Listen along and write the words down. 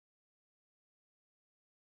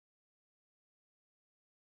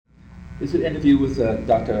This is an interview with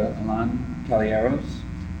Dr. Alain Kaloyeros,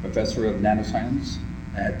 Professor of Nanoscience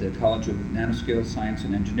at the College of Nanoscale Science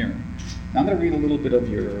and Engineering. Now I'm going to read a little bit of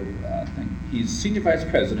your thing. He's Senior Vice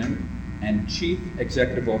President and Chief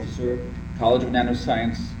Executive Officer, College of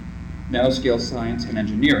Nanoscience, Nanoscale Science and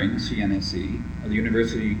Engineering, CNSE, of the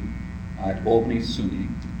University at Albany, SUNY.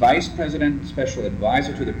 Vice President, Special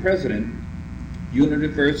Advisor to the President,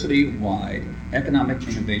 University-wide Economic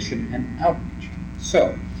Innovation and Outreach.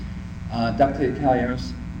 So, Dr.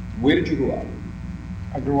 Kaloyeros, where did you grow up?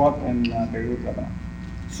 I grew up in Beirut, Lebanon.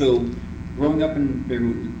 So, growing up in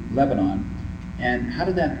Beirut, Lebanon, and how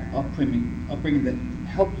did that upbringing that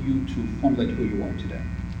help you to formulate who you are today?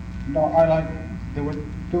 No, there were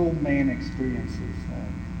two main experiences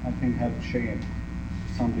that I think have shaped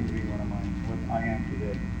to some degree what I am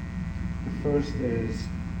today. The first is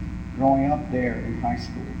growing up there in high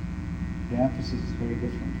school. The emphasis is very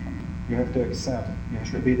different from it. You have to excel. You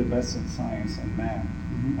have to be the best in science and math.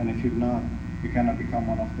 Mm-hmm. And if you're not, you cannot become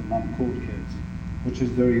one of the non-cool kids, which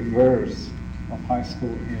is the reverse of high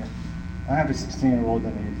school here. I have a 16-year-old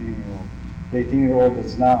and an 18-year-old. The 18-year-old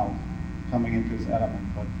is now coming into his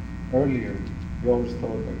element, but earlier, we always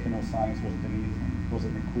thought that science was beneath him. It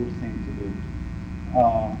wasn't a cool thing to do.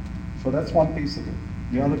 So that's one piece of it.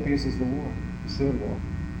 The other piece is the war, the Civil War.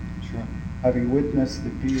 Sure. Having witnessed the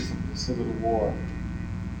peace of the Civil War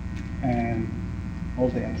and all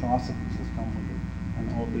the atrocities that come with it, and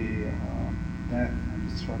all the death and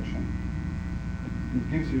destruction, it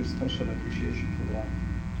gives you a special appreciation for life.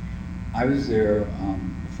 I was there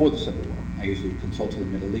before the Civil War. I usually consulted the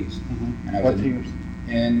Middle East. Mm-hmm. And I was what years?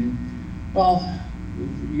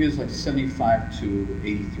 Years like 75 to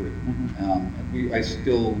 83. Mm-hmm.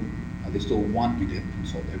 They still want me to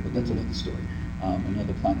consult there, but that's another story,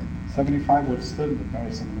 another planet. 75 was still the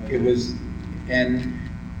Paris and it was, and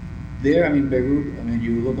there, Beirut,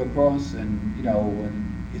 you look across and, and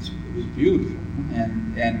it was beautiful,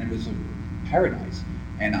 mm-hmm. and it was a paradise.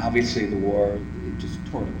 And obviously the war, it just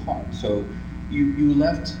tore it apart. So you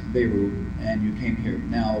left Beirut and you came here.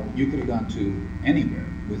 Now, you could have gone to anywhere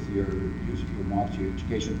with your marks, your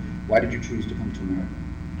education. Why did you choose to come to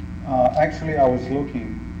America? Actually, I was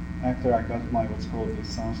looking after I got my what's called the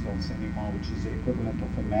licence d'enseignement, which is the equivalent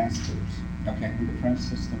of a master's in the French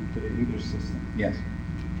system to the English system. Yes.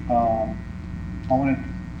 I wanted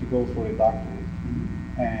to go for a doctorate,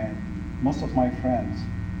 mm-hmm. and most of my friends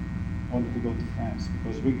wanted to go to France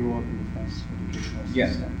because we grew up in the French educational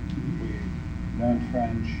system. Mm-hmm. We learned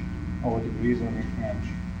French, our degrees are in French.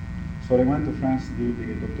 So they went to France to do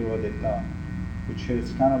the doctorat d'état, which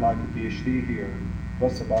is kind of like a PhD here,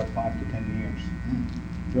 plus about 5 to 10 years.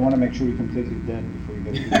 Mm. You want to make sure you're completely dead before you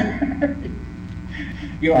get a degree.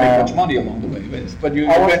 You don't make much money along the way, but you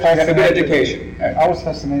have a good education. I was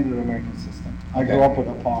fascinated with the American system. I grew up with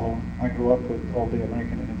Apollo. I grew up with all the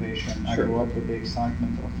American innovation. Sure. I grew up with the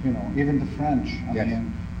excitement of, even the French. I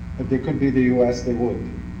mean, if they could be the US, they would.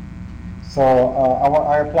 So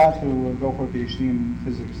I applied to go for a PhD in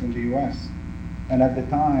physics in the US. And at the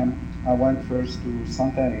time, I went first to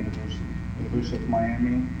Santa Ana University of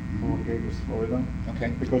Miami, Kaloyeros, Florida.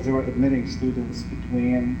 Okay. Because they were admitting students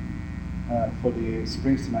between for the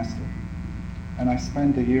spring semester. And I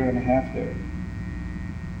spent a year and a half there.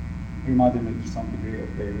 Reminded me to some degree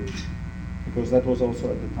of Beirut. Because that was also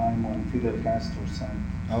at the time when Fidel Castro sent.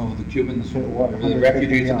 Oh, the Cubans, the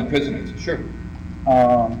refugees and the prisoners, sure.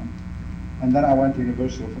 And then I went to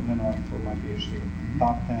University of Illinois for my PhD, mm-hmm.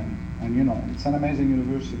 top 10. And it's an amazing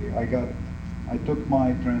university. I took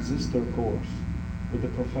my transistor course with the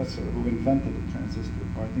professor who invented the transistor,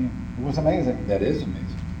 Bardeen. It was amazing. That is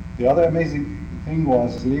amazing. The other amazing thing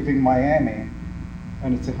was leaving Miami,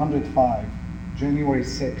 and it's 105, January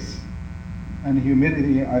 6th, and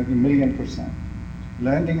humidity at 1,000,000%.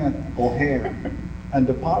 Landing at O'Hare, and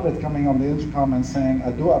the pilot coming on the intercom and saying,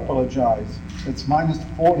 "I do apologize. It's minus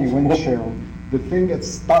 40 wind chill. The thing gets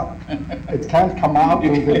stuck. It can't come out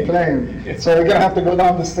of the plane. So you're gonna have to go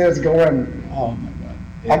down the stairs, go in." Oh my God!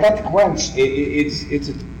 I got quenched. It's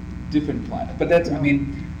a different planet, but that's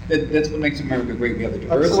that's what makes America great. We have the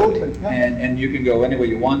diversity, absolutely, yeah. and you can go anywhere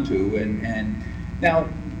you want to. And now,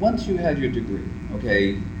 once you had your degree,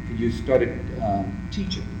 you started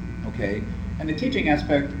teaching, and the teaching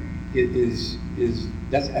aspect is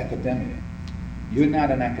that's academic. You're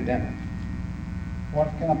not an academic. What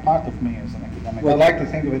kind of part of me is an academic? Well, I like to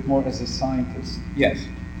think of it more as a scientist. Yes.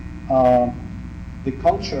 The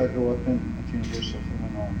culture I grew up in at the University of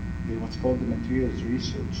Illinois, what's called the materials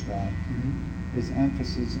research lab, mm-hmm. is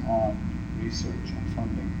emphasis on research and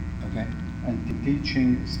funding. Okay. And the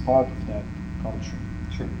teaching is part of that culture.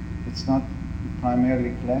 Sure. It's not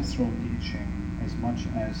primarily classroom teaching as much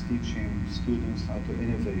as teaching students how to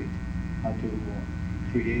innovate, how to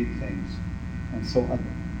create things. And so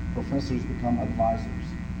professors become advisors,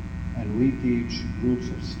 and we teach groups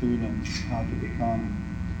of students how to become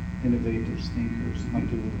innovators, thinkers, how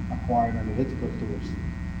to acquire analytical tools.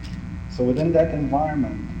 So within that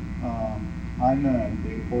environment, I learned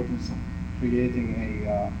the importance of creating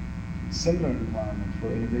a similar environment for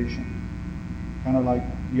innovation. Kind of like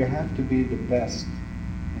you have to be the best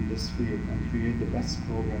in this field and create the best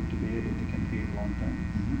program to be able to compete long term.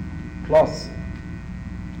 Mm-hmm. Plus,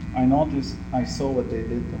 I saw what they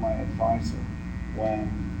did to my advisor when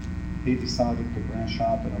he decided to branch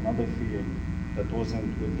out in another field that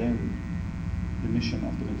wasn't within the mission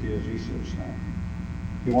of the materials research lab.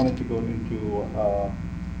 He wanted to go into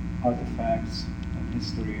artifacts and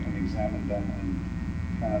history and examine them and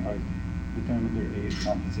kind of like determine their age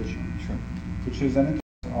composition. Sure. Which is an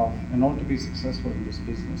interest of, in order to be successful in this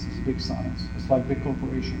business, it's big science. It's like big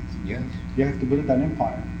corporations. Yes. You have to build an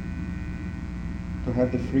empire to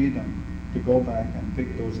have the freedom to go back and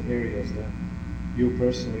pick those areas that you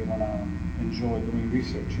personally want to enjoy doing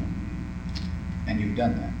research in. And you've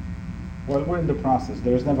done that. Well, we're in the process.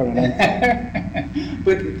 There's never an end.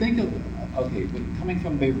 But think of, okay, but coming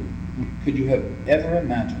from Beirut, could you have ever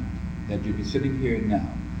imagined that you'd be sitting here now,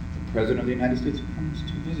 the President of the United States comes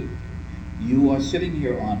to visit with you. You are sitting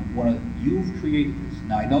here on you've created this.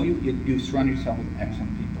 Now, I know you've surrounded yourself with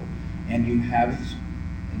excellent people, and you have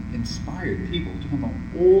inspired people to come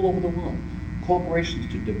from all over the world,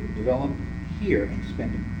 corporations to develop here and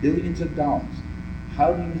spend billions of dollars.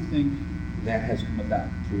 How do you think that has come about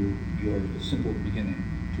through your simple beginning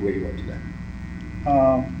to where you are today?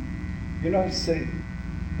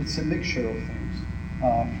 It's a mixture of things,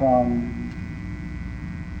 from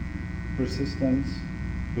persistence,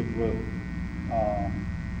 goodwill,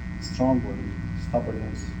 strong will,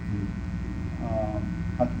 stubbornness,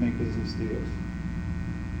 how to make business deals,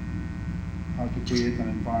 how to create an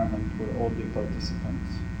environment where all the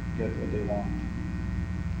participants get what they want,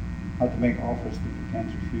 how to make offers people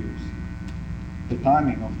can't refuse, the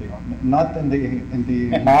timing of the offer, not in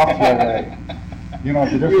the mafia way. You know,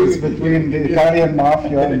 the difference between the Italian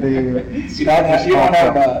mafia and the Scottish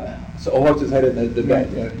mafia. So a horse's head in the back.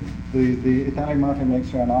 Yeah. The Italian mafia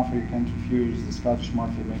makes you an offer you can't refuse. The Scottish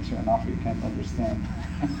mafia makes you an offer you can't understand.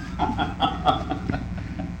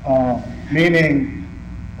 Meaning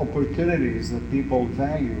opportunities that people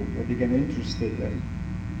value, that they get interested in.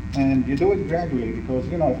 And you do it gradually because,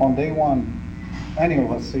 you know, if on day one, any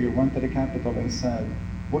of us here went to the Capitol and said,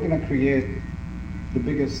 we're going to create the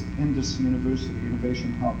biggest industry university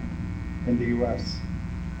innovation hub in the US,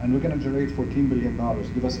 and we're going to generate $14 billion,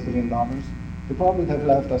 give us $1 billion, they probably would have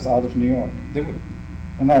left us out of New York. They would.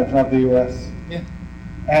 And no, it's not the US. Yeah.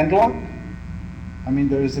 And luck. I mean,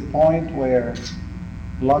 there is a point where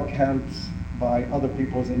luck helps by other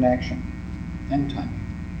people's inaction. And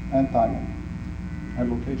timing. And timing.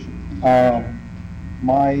 And location.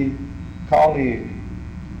 My colleague,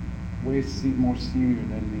 way more senior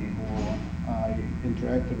than me, who I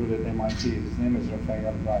interacted with at MIT, his name is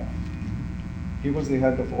Rafael Reif. He was the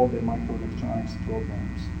head of all the microelectronics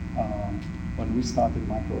programs when we started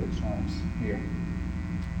microelectronics here.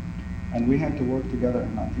 And we had to work together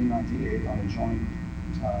in 1998 on a joint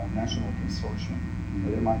national consortium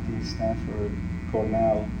with MIT, Stanford,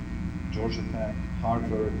 Cornell, Georgia Tech,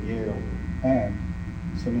 Harvard, Yale, and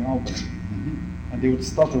SUNY Albany. Mm-hmm. And they would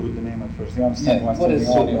stutter with the name at first. They understand what is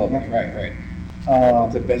SUNY Albany? Yeah. Right.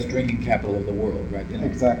 It's the best drinking capital of the world, right?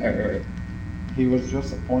 Exactly. Right. He was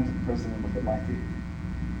just appointed president of MIT.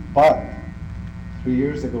 But 3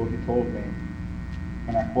 years ago, he told me,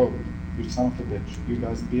 and I quote, "You son of a bitch, you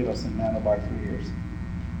guys beat us in nano by 3 years."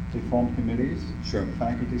 They formed committees. Sure. The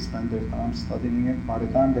faculty spent their time studying it. By the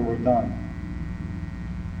time they were done,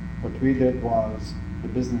 what we did was the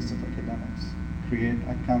business of academics, create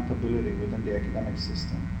accountability within the academic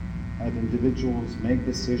system, have individuals make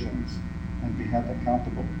decisions and be held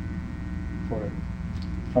accountable for it,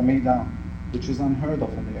 from me down, which is unheard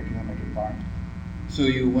of in the academic environment. So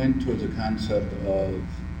you went towards the concept of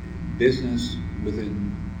business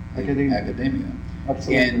within academia.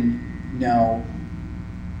 Absolutely. And now,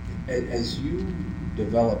 as you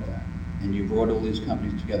developed that, and you brought all these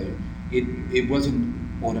companies together, it wasn't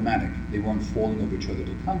automatic. They weren't falling over each other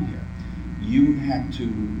to come here. You had to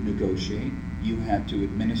negotiate, you had to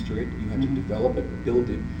administer it, you had to develop it, build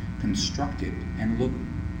it, construct it, and look,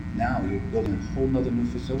 now you're building a whole nother new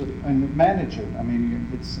facility. And manage it. I mean,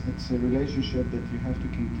 it's a relationship that you have to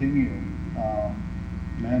continue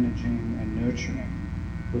managing and nurturing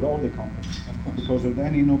with all the companies. Of course. Because with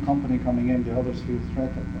any new company coming in, the others feel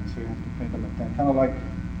threatened, and so you have to pay them attention. Kind of like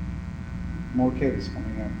more kids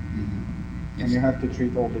coming in. Mm-hmm. And you have to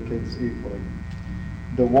treat all the kids equally.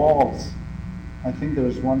 The walls, I think there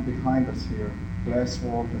is one behind us here, glass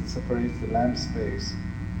wall that separates the lab space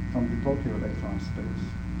from the Tokyo Electron space,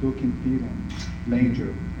 two competing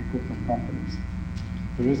major equipment companies.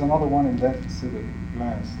 There is another one in that facility,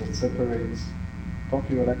 glass, that separates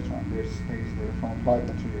Tokyo Electron, their space there, from Applied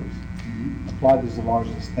Materials. Mm-hmm. Applied is the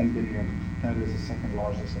largest, 10 billion. That is the second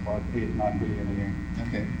largest, about 8-9 billion a year.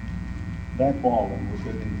 Okay. That wall, when we were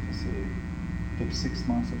building the facility, took 6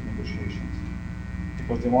 months of negotiations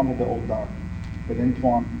because they wanted the old dark. They didn't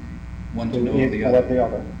want One to to know eat the what other. the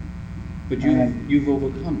other. But And- you've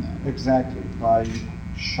overcome that. Exactly, by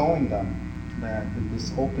showing them that in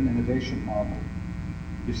this open innovation model,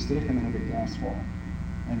 you still can have a glass wall,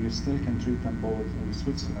 and you still can treat them both in the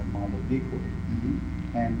Switzerland model equally.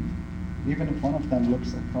 Mm-hmm. And even if one of them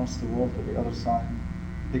looks across the world to the other side,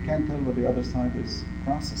 they can't tell what the other side is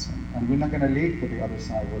processing. And we're not going to leak to the other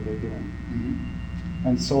side what they're doing. Mm-hmm.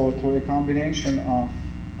 And so through a combination of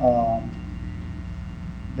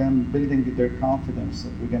them building their confidence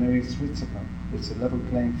that we're going to reach Switzerland, it's a level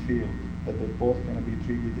playing field, that they're both going to be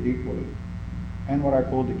treated equally, and what I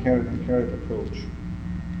call the carrot and carrot approach.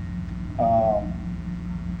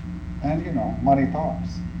 And you know, money talks.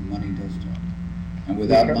 Money does talk. And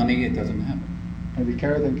without Because- money, it doesn't happen. And the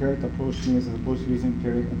carrot and carrot approach means, as opposed to using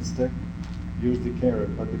carrot and stick, use the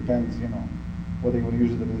carrot, but depends, you know, whether you want to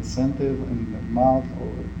use it as an incentive in the mouth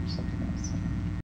or something